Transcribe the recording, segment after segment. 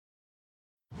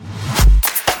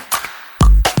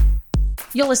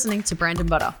You're listening to Brand and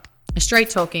Butter, a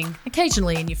straight-talking,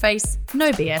 occasionally in your face,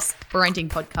 no BS branding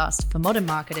podcast for modern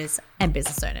marketers and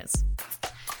business owners.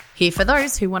 Here for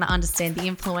those who want to understand the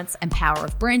influence and power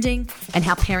of branding and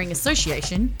how pairing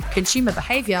association, consumer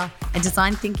behaviour, and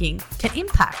design thinking can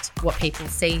impact what people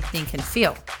see, think, and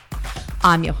feel.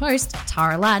 I'm your host,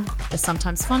 Tara Ladd, the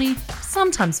sometimes funny,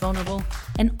 sometimes vulnerable,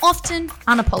 and often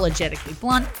unapologetically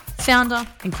blunt founder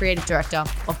and creative director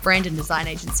of brand and design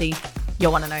agency,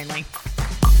 Your One and Only.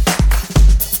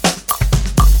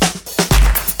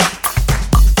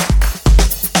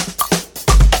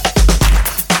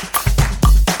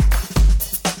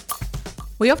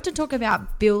 We often talk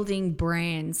about building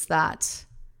brands that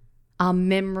are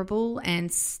memorable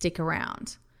and stick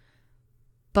around,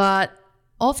 but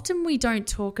often we don't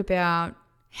talk about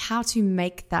how to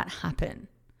make that happen.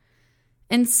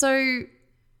 And so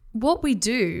what we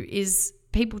do is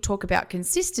people talk about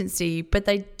consistency, but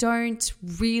they don't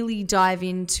really dive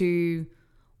into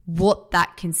what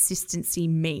that consistency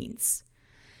means.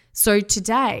 So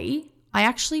today, I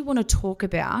actually want to talk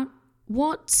about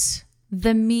what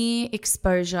the mere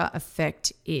exposure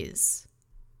effect is.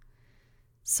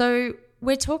 So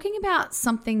we're talking about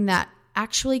something that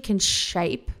actually can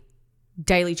shape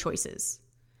daily choices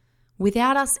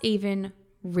without us even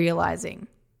realizing.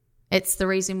 It's the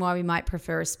reason why we might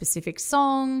prefer a specific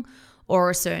song or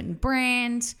a certain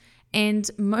brand,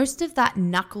 and most of that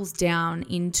knuckles down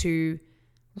into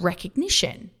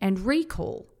recognition and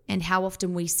recall and how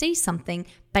often we see something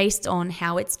based on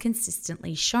how it's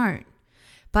consistently shown.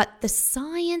 But the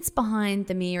science behind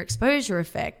the mere exposure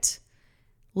effect,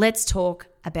 let's talk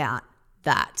about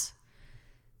that.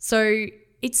 So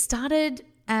it started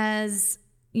as,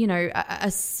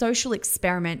 a social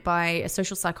experiment by a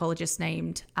social psychologist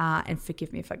named, and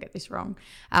forgive me if I get this wrong,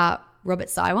 Robert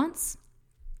Psyonce.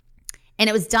 And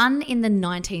it was done in the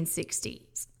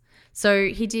 1960s. So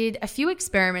he did a few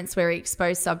experiments where he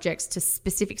exposed subjects to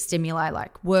specific stimuli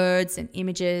like words and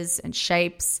images and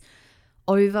shapes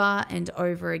over and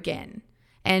over again.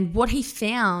 And what he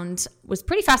found was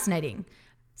pretty fascinating.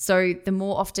 So the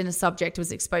more often a subject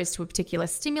was exposed to a particular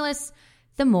stimulus,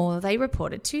 the more they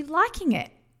reported to liking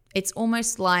it. It's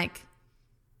almost like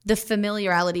the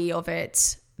familiarity of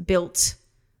it built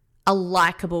a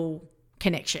likable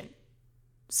connection.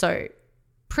 So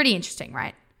pretty interesting,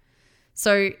 right?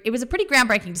 So it was a pretty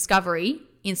groundbreaking discovery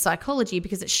in psychology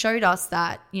because it showed us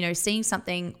that, seeing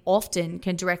something often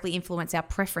can directly influence our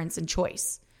preference and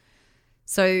choice.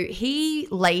 So he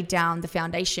laid down the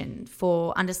foundation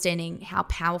for understanding how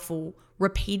powerful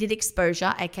repeated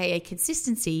exposure, aka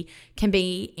consistency, can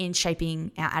be in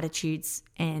shaping our attitudes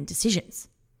and decisions.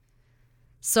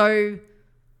 So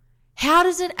how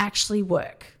does it actually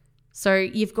work? So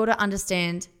you've got to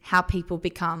understand how people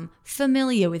become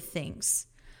familiar with things.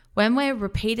 When we're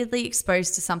repeatedly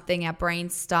exposed to something, our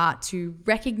brains start to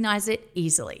recognize it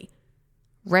easily.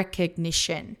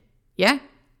 Recognition, yeah?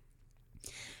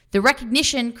 The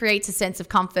recognition creates a sense of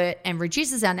comfort and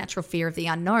reduces our natural fear of the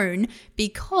unknown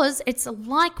because it's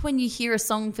like when you hear a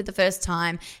song for the first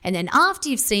time and then after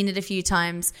you've seen it a few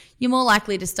times, you're more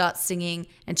likely to start singing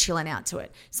and chilling out to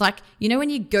it. It's like, when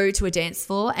you go to a dance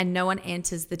floor and no one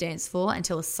enters the dance floor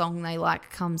until a song they like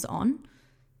comes on?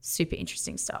 Super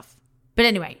interesting stuff. But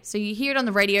anyway, so you hear it on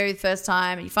the radio the first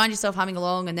time and you find yourself humming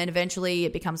along and then eventually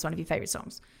it becomes one of your favorite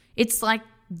songs. It's like,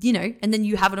 and then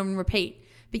you have it on repeat.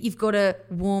 But you've got to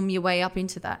warm your way up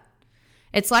into that.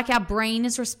 It's like our brain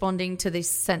is responding to this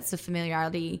sense of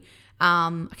familiarity.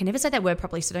 I can never say that word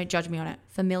properly, so don't judge me on it.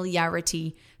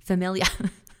 Familiarity. But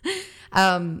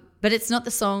it's not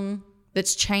the song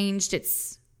that's changed.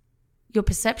 It's your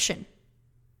perception.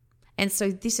 And so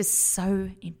this is so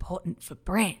important for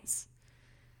brands.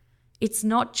 It's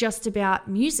not just about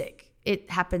music. It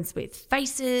happens with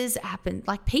faces. It happens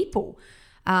like people.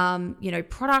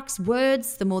 Products,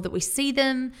 words, the more that we see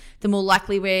them, the more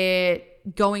likely we're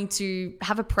going to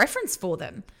have a preference for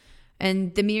them.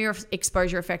 And the mere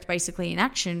exposure effect basically in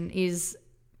action is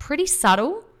pretty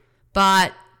subtle,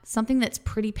 but something that's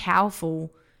pretty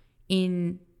powerful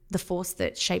in the force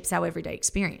that shapes our everyday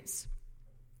experience.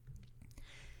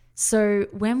 So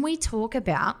when we talk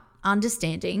about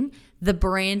understanding the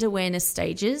brand awareness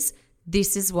stages,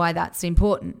 this is why that's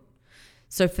important.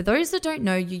 So for those that don't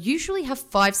know, you usually have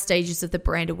 5 stages of the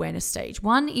brand awareness stage.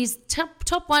 One is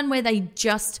top one where they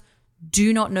just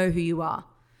do not know who you are.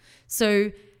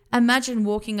 So imagine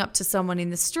walking up to someone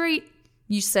in the street,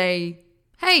 you say,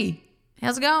 "Hey,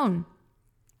 how's it going?"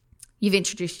 You've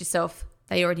introduced yourself.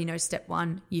 They already know step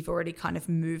 1. You've already kind of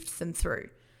moved them through.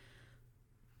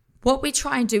 What we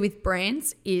try and do with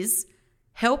brands is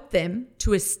help them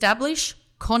to establish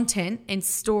content and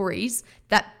stories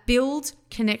that build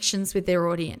connections with their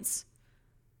audience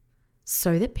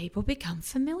so that people become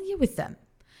familiar with them.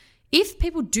 If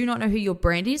people do not know who your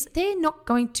brand is, they're not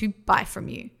going to buy from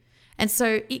you. And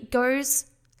so it goes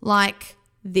like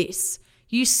this.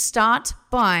 You start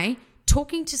by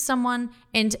talking to someone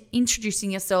and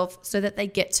introducing yourself so that they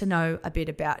get to know a bit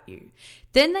about you.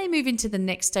 Then they move into the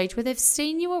next stage where they've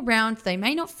seen you around. They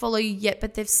may not follow you yet,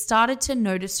 but they've started to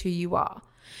notice who you are.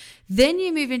 Then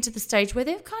you move into the stage where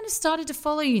they've kind of started to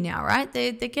follow you now, right?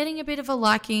 They're getting a bit of a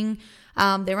liking.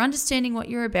 They're understanding what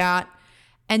you're about.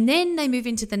 And then they move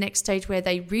into the next stage where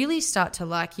they really start to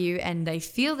like you and they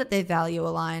feel that they're value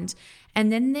aligned, and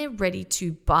then they're ready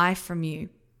to buy from you.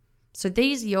 So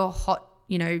these are your hot,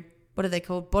 what are they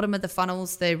called? Bottom of the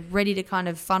funnels. They're ready to kind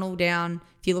of funnel down.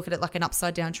 If you look at it like an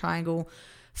upside down triangle,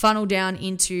 funnel down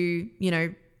into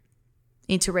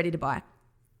ready to buy.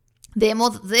 They're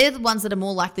the ones that are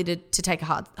more likely to take a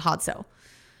hard sell.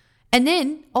 And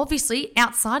then obviously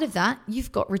outside of that,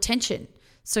 you've got retention.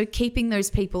 So keeping those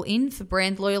people in for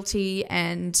brand loyalty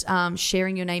and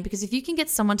sharing your name, because if you can get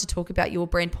someone to talk about your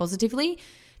brand positively,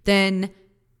 then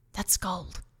that's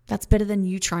gold. That's better than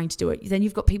you trying to do it. Then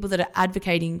you've got people that are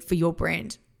advocating for your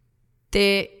brand.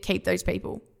 Keep those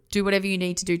people. Do whatever you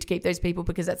need to do to keep those people,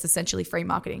 because that's essentially free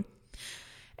marketing.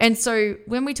 And so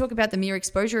when we talk about the mere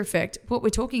exposure effect, what we're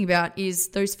talking about is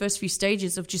those first few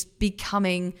stages of just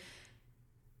becoming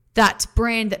that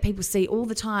brand that people see all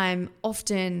the time,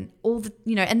 often,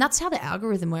 and that's how the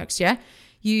algorithm works, yeah?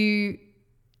 You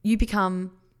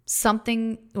become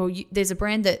something, or there's a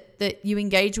brand that you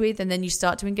engage with, and then you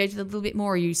start to engage with it a little bit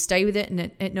more, or you stay with it and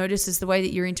it notices the way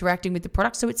that you're interacting with the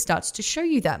product, so it starts to show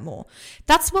you that more.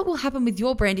 That's what will happen with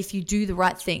your brand if you do the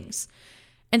right things.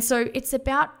 And so it's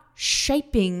about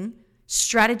shaping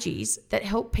strategies that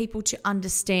help people to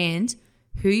understand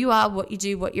who you are, what you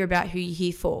do, what you're about, who you're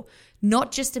here for.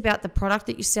 Not just about the product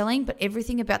that you're selling, but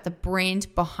everything about the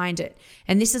brand behind it.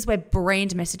 And this is where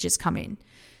brand messages come in.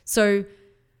 So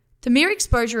the mere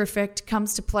exposure effect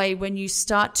comes to play when you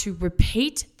start to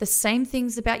repeat the same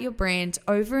things about your brand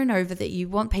over and over that you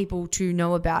want people to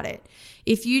know about it.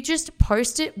 If you just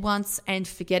post it once and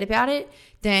forget about it,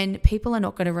 then people are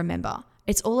not going to remember.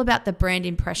 It's all about the brand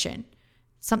impression.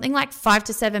 Something like 5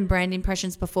 to 7 brand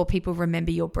impressions before people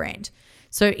remember your brand.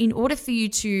 So in order for you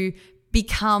to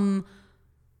become,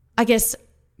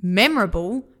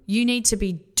 memorable, you need to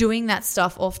be doing that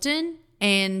stuff often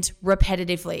and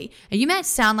repetitively. And you might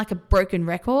sound like a broken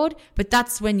record, but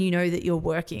that's when you know that you're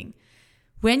working.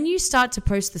 When you start to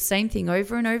post the same thing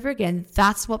over and over again,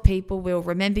 that's what people will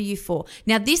remember you for.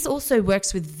 Now, this also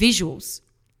works with visuals.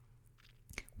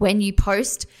 When you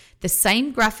post the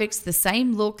same graphics, the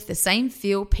same look, the same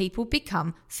feel, people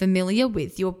become familiar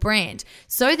with your brand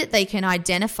so that they can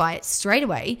identify it straight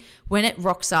away when it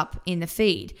rocks up in the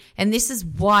feed. And this is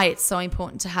why it's so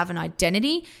important to have an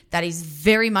identity that is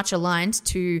very much aligned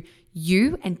to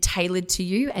you and tailored to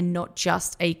you, and not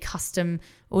just a custom,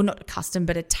 or not a custom,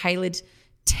 but a tailored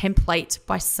template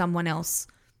by someone else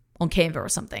on Canva or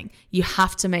something. You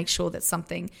have to make sure that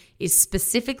something is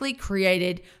specifically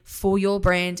created for your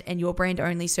brand and your brand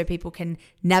only, so people can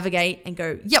navigate and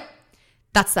go, yep,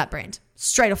 that's that brand,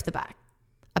 straight off the bat.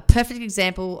 A perfect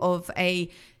example of the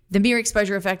mere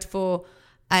exposure effect for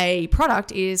a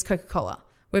product is Coca-Cola.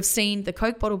 We've seen the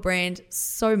Coke bottle brand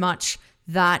so much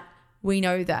that we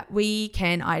know that we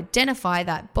can identify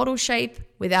that bottle shape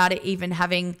without it even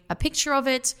having a picture of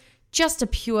it, just a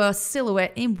pure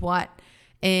silhouette in white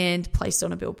and placed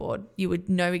on a billboard. You would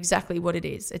know exactly what it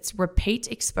is. It's repeat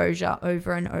exposure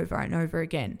over and over and over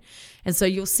again. And so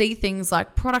you'll see things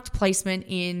like product placement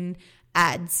in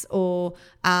ads or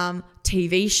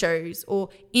TV shows or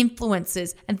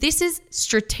influencers. And this is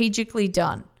strategically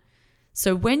done.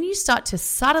 So when you start to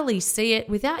subtly see it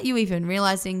without you even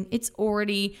realizing, it's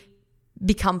already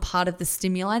become part of the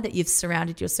stimuli that you've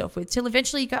surrounded yourself with, till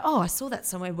eventually you go, oh, I saw that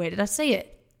somewhere. Where did I see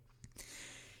it?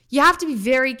 You have to be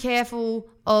very careful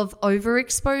of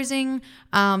overexposing.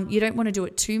 You don't want to do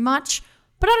it too much.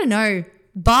 But I don't know.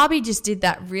 Barbie just did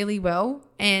that really well.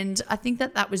 And I think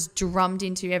that was drummed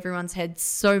into everyone's head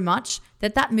so much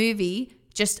that movie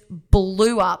just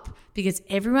blew up because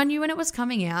everyone knew when it was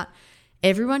coming out.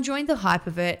 Everyone joined the hype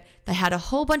of it. They had a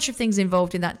whole bunch of things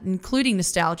involved in that, including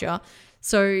nostalgia.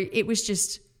 So it was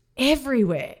just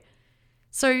everywhere.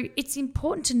 So it's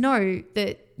important to know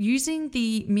that using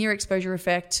the mere exposure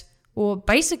effect, or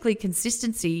basically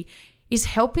consistency, is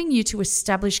helping you to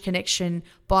establish connection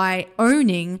by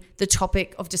owning the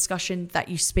topic of discussion that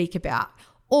you speak about,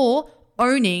 or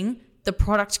owning the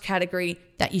product category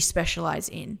that you specialize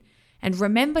in. And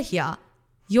remember here,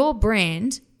 your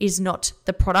brand is not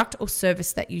the product or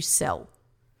service that you sell.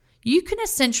 You can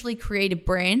essentially create a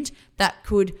brand that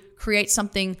could create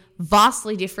something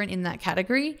vastly different in that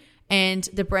category, and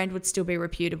the brand would still be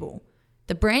reputable.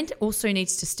 The brand also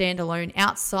needs to stand alone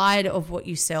outside of what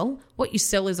you sell. What you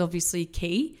sell is obviously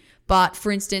key, but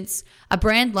for instance, a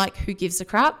brand like Who Gives a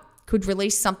Crap could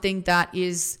release something that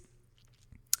is,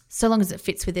 so long as it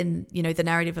fits within, the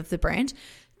narrative of the brand,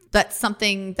 that's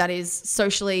something that is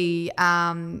socially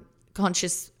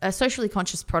conscious, a socially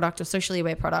conscious product or socially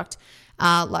aware product,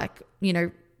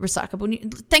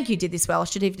 recyclable. Thank You did this well. I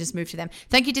should even just move to them.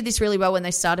 Thank You did this really well when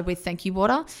they started with Thank You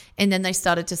Water, and then they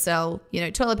started to sell,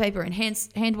 toilet paper and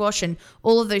hand wash and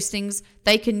all of those things.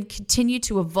 They can continue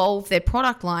to evolve their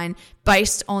product line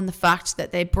based on the fact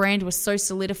that their brand was so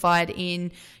solidified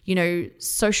in, the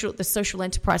social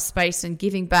enterprise space and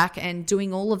giving back and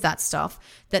doing all of that stuff,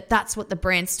 that's what the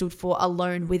brand stood for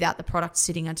alone without the product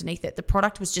sitting underneath it. The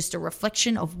product was just a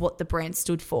reflection of what the brand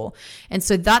stood for. And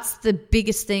so that's the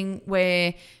biggest thing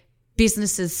where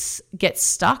businesses get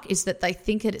stuck, is that they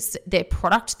think that it's their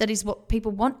product that is what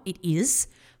people want. It is,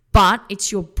 but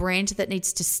it's your brand that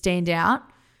needs to stand out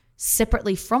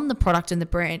separately from the product and the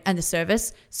brand and the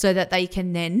service, so that they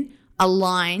can then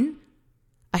align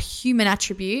a human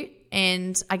attribute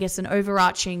and I guess an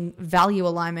overarching value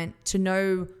alignment to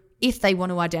know if they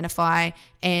want to identify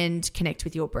and connect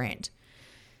with your brand.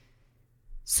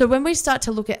 So when we start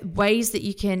to look at ways that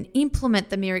you can implement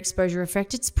the mere exposure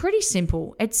effect, it's pretty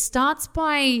simple. It starts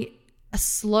by a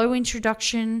slow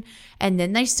introduction, and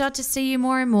then they start to see you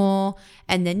more and more,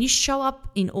 and then you show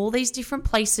up in all these different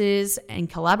places and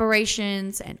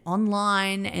collaborations and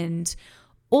online and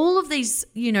all of these,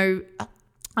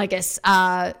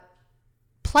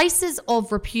 places of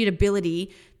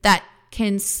reputability that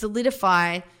can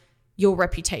solidify your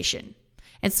reputation.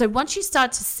 And so once you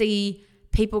start to see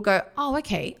people go, oh,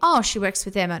 okay, oh, she works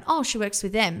with them, and oh, she works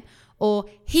with them, or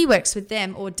he works with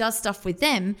them or does stuff with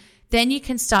them, then you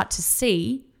can start to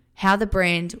see how the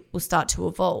brand will start to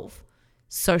evolve.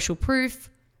 Social proof,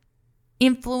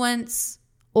 influence,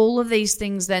 all of these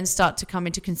things then start to come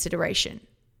into consideration.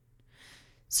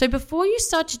 So before you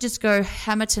start to just go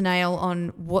hammer to nail on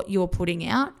what you're putting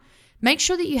out, make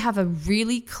sure that you have a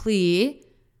really clear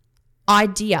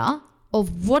idea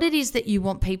of what it is that you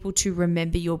want people to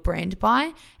remember your brand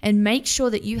by, and make sure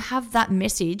that you have that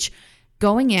message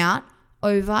going out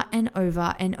over and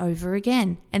over and over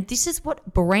again. And this is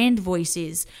what brand voice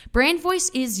is. Brand voice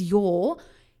is your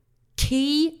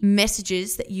key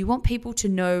messages that you want people to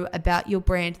know about your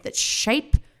brand that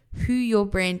shape who your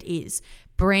brand is.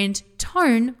 Brand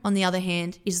tone, on the other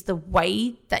hand, is the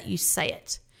way that you say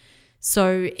it.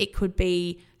 So it could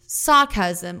be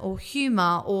sarcasm or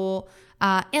humor or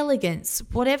elegance,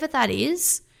 whatever that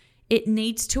is, it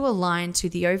needs to align to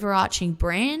the overarching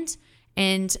brand,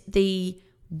 and the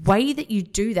way that you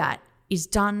do that is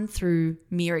done through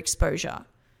mere exposure.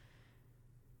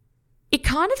 It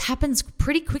kind of happens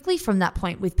pretty quickly from that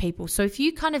point with people. So if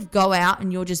you kind of go out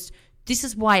and you're just, this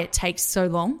is why it takes so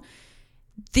long.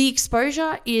 The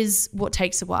exposure is what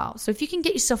takes a while. So if you can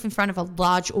get yourself in front of a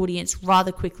large audience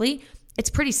rather quickly, it's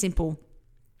pretty simple.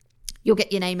 You'll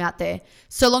get your name out there.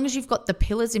 So long as you've got the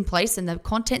pillars in place and the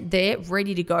content there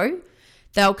ready to go,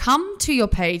 they'll come to your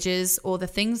pages or the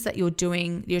things that you're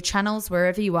doing, your channels,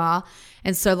 wherever you are.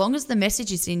 And so long as the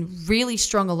message is in really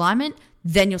strong alignment,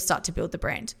 then you'll start to build the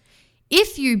brand.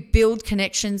 If you build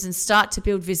connections and start to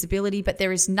build visibility, but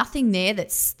there is nothing there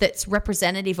that's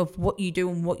representative of what you do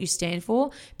and what you stand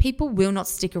for, people will not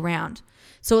stick around.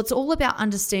 So it's all about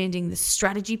understanding the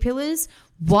strategy pillars,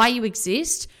 why you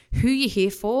exist, who you're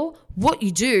here for, what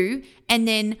you do, and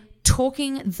then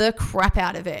talking the crap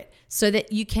out of it so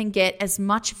that you can get as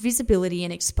much visibility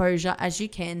and exposure as you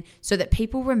can, so that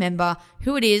people remember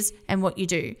who it is and what you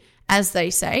do. As they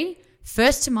say,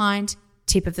 first to mind,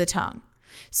 tip of the tongue.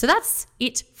 So that's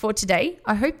it for today.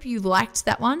 I hope you liked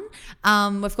that one.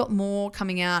 We've got more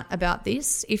coming out about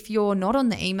this. If you're not on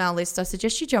the email list, I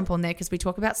suggest you jump on there, because we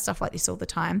talk about stuff like this all the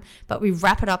time, but we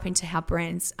wrap it up into how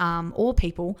brands or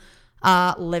people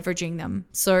are leveraging them.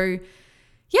 So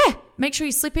yeah, make sure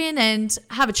you slip in and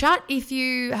have a chat if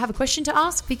you have a question to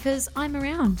ask, because I'm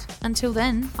around. Until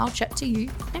then, I'll chat to you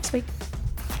next week.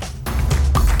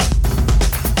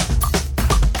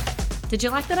 Did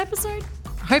you like that episode?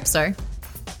 I hope so.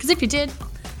 Because if you did,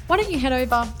 why don't you head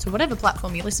over to whatever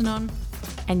platform you listen on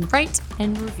and rate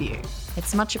and review.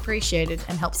 It's much appreciated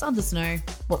and helps others know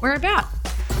what we're about.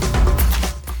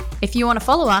 If you want to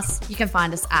follow us, you can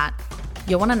find us at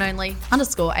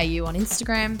youroneandonly_AU on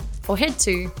Instagram, or head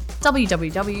to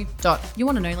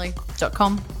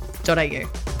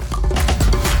www.youroneandonly.com.au.